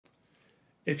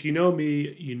If you know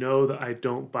me, you know that I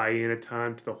don't buy in a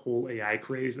ton to the whole AI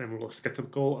craze, and I'm a little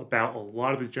skeptical about a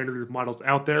lot of the generative models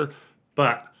out there.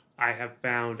 But I have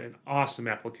found an awesome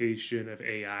application of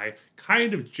AI,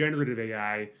 kind of generative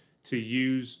AI, to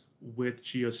use with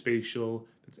geospatial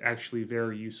that's actually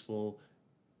very useful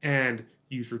and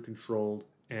user controlled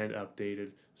and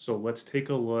updated. So let's take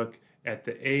a look at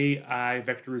the AI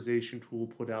vectorization tool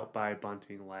put out by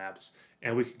Bunting Labs.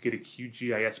 And we can get a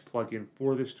QGIS plugin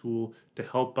for this tool to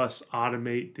help us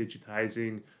automate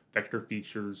digitizing vector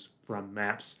features from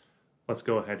maps. Let's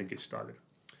go ahead and get started.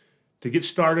 To get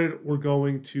started, we're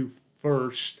going to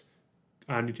first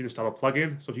need to install a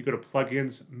plugin. So if you go to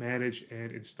plugins, manage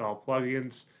and install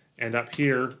plugins, and up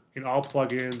here in all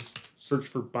plugins, search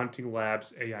for Bunting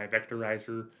Labs AI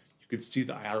Vectorizer. You can see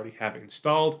that I already have it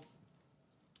installed.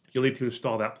 You'll need to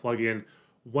install that plugin.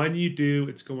 When you do,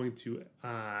 it's going to,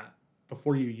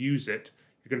 before you use it,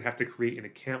 you're going to have to create an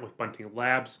account with Bunting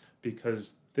Labs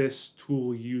because this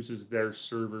tool uses their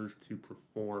servers to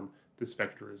perform this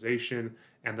vectorization.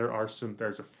 And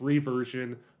there's a free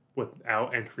version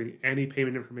without entering any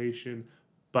payment information,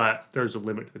 but there's a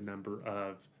limit to the number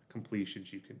of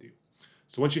completions you can do.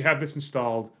 So once you have this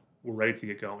installed, we're ready to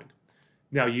get going.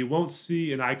 Now you won't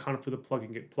see an icon for the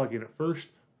plugin at first.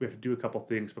 We have to do a couple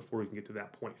things before we can get to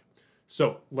that point.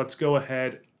 So let's go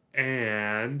ahead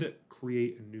and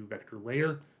create a new vector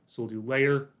layer. So we'll do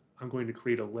layer. I'm going to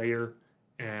create a layer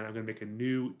and I'm going to make a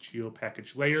new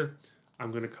GeoPackage layer.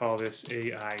 I'm going to call this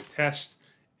AI test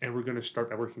and we're going to start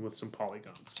by working with some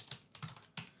polygons.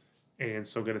 And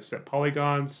so I'm going to set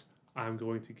polygons. I'm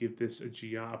going to give this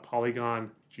a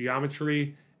polygon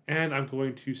geometry, and I'm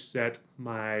going to set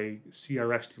my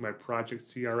CRS to my project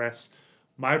CRS.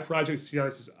 My project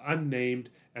CRS is unnamed,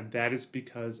 and that is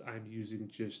because I'm using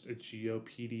just a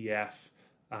GeoPDF,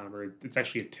 or it's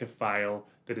actually a TIFF file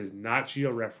that is not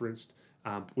georeferenced.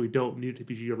 We don't need it to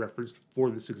be georeferenced for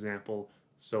this example,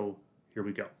 so here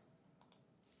we go.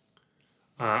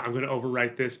 I'm going to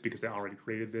overwrite this because I already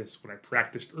created this when I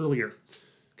practiced earlier.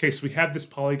 Okay, so we have this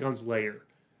polygons layer.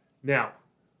 Now,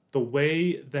 the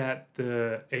way that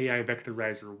the AI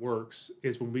vectorizer works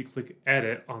is when we click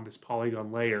edit on this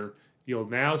polygon layer, you'll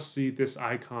now see this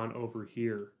icon over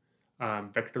here,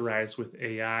 vectorize with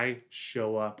AI,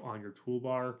 show up on your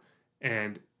toolbar.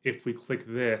 And if we click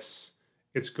this,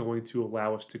 it's going to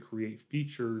allow us to create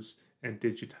features and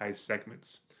digitize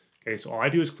segments. Okay, so all I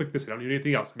do is click this. I don't need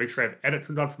anything else. Make sure I have edit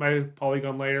turned on for my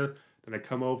polygon layer. Then I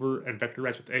come over and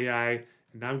vectorize with AI.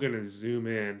 And now I'm going to zoom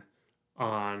in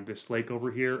on this lake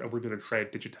over here. And we're going to try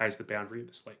to digitize the boundary of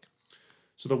this lake.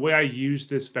 So the way I use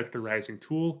this vectorizing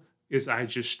tool is I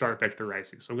just start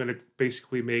vectorizing. So I'm going to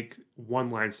basically make one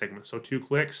line segment. So 2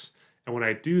 clicks. And when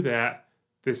I do that,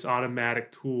 this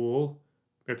automatic tool,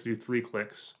 we have to do 3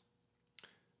 clicks.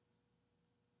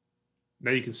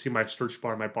 Now you can see my search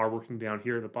bar, my bar working down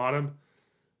here at the bottom.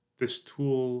 This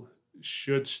tool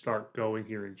should start going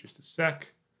here in just a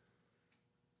sec.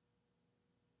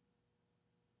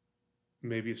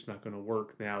 Maybe it's not going to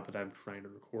work now that I'm trying to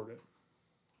record it.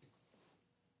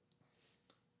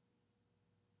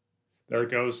 There it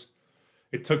goes.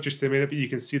 It took just a minute, but you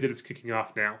can see that it's kicking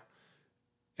off now.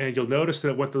 And you'll notice that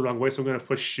it went the wrong way, so I'm going to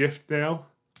push Shift now.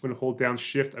 I'm going to hold down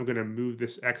Shift. I'm going to move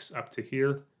this X up to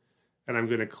here. And I'm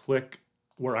going to click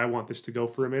where I want this to go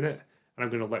for a minute. And I'm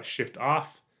going to let Shift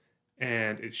off.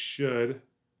 And it should,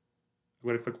 I'm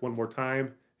going to click one more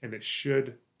time. And it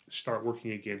should start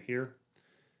working again here.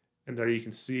 And there you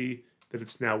can see that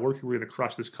it's now working. We're going to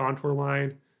cross this contour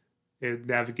line. It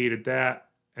navigated that.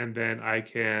 And then I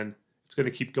can, it's going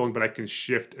to keep going, but I can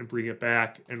shift and bring it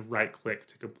back and right click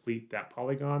to complete that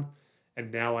polygon.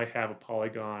 And now I have a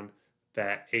polygon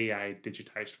that AI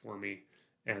digitized for me.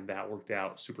 And that worked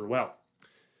out super well.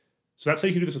 So that's how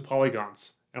you can do this with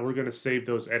polygons. And we're going to save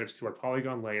those edits to our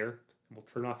polygon layer. And we'll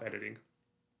turn off editing.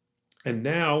 And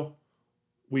now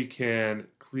we can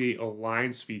create a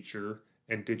lines feature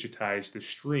and digitize the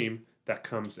stream that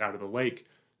comes out of the lake.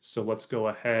 So let's go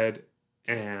ahead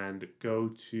and go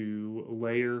to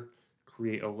layer,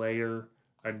 create a layer,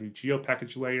 a new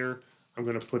GeoPackage layer. I'm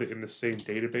going to put it in the same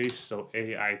database, so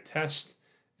AI test,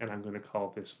 and I'm going to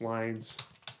call this lines.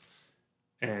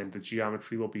 And the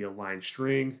geometry will be a line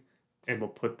string, and we'll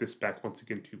put this back once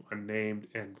again to unnamed,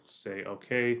 and we'll say,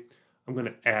 okay, I'm going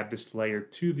to add this layer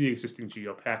to the existing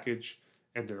GeoPackage,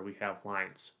 and there we have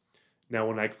lines. Now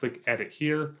when I click edit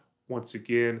here, once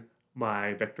again,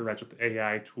 my Vectorize with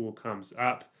AI tool comes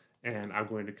up, and I'm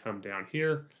going to come down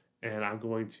here, and I'm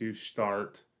going to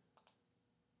start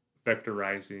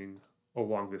vectorizing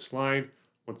along this line.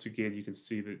 Once again, you can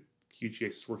see that QGIS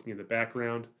is working in the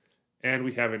background, and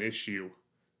we have an issue.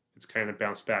 it's kind of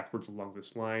bounced backwards along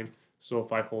this line. So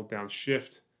if I hold down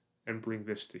Shift and bring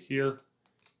this to here,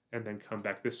 and then come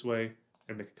back this way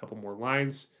and make a couple more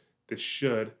lines, this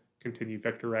should continue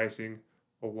vectorizing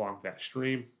along that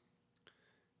stream.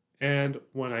 And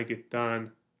when I get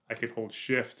done, I can hold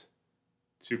Shift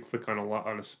to click on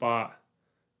a spot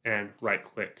and right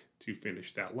click to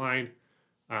finish that line.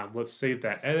 Let's save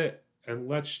that edit, and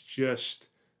let's just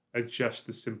adjust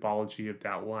the symbology of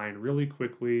that line really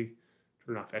quickly,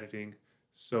 turn off editing,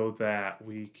 so that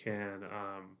we can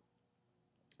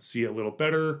see it a little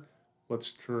better.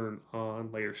 Let's turn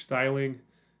on layer styling,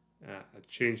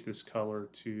 change this color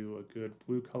to a good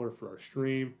blue color for our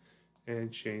stream,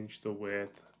 and change the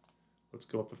width. Let's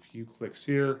go up a few clicks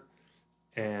here,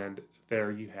 and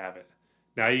there you have it.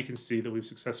 Now you can see that we've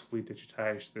successfully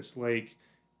digitized this lake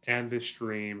and this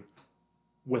stream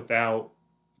without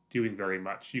doing very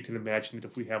much. You can imagine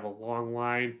that if we have a long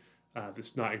line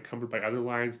that's not encumbered by other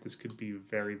lines, this could be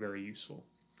very, very useful.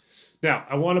 Now,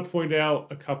 I want to point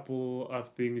out a couple of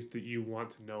things that you want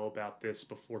to know about this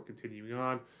before continuing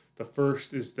on. The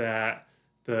first is that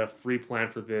the free plan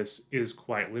for this is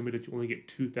quite limited. You only get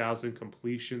 2,000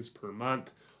 completions per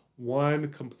month. One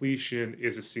completion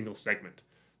is a single segment.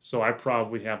 So I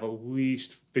probably have at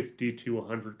least 50 to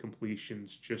 100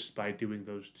 completions just by doing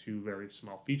those two very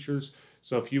small features.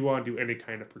 So if you want to do any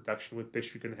kind of production with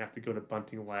this, you're going to have to go to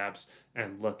Bunting Labs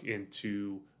and look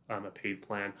into a paid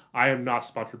plan. I am not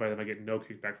sponsored by them. I get no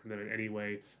kickback from them in any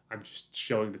way. I'm just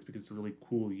showing this because it's a really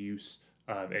cool use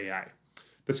of AI.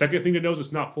 The second thing to know is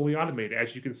it's not fully automated.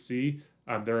 As you can see,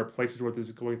 there are places where this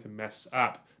is going to mess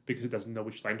up because it doesn't know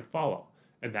which line to follow.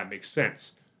 And that makes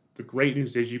sense. The great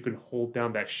news is you can hold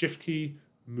down that Shift key,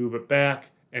 move it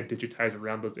back, and digitize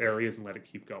around those areas and let it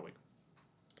keep going.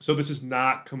 So this is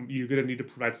not, you're going to need to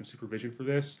provide some supervision for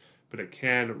this, but it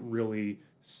can really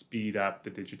speed up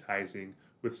the digitizing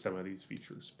with some of these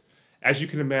features. As you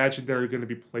can imagine, there are going to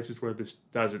be places where this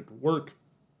doesn't work.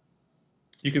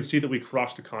 You can see that we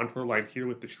crossed a contour line here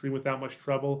with the stream without much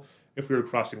trouble. If we were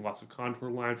crossing lots of contour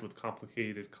lines with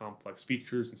complicated, complex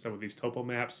features in some of these topo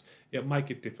maps, it might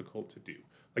get difficult to do.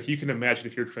 Like you can imagine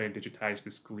if you're trying to digitize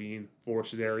this green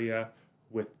forested area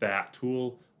with that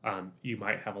tool, you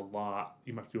might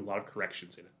do a lot of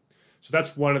corrections in it. So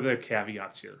that's one of the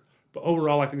caveats here. But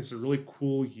overall, I think this is a really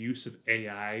cool use of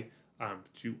AI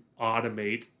to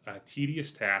automate a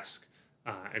tedious task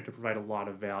and to provide a lot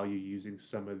of value using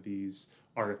some of these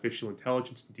artificial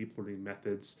intelligence and deep learning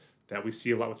methods that we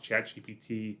see a lot with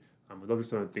ChatGPT. Those are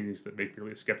some of the things that make me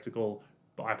really skeptical,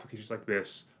 but applications like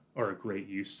this are a great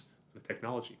use of the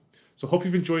technology. So hope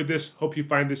you've enjoyed this. Hope you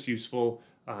find this useful.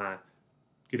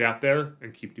 Get out there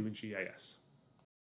and keep doing GIS.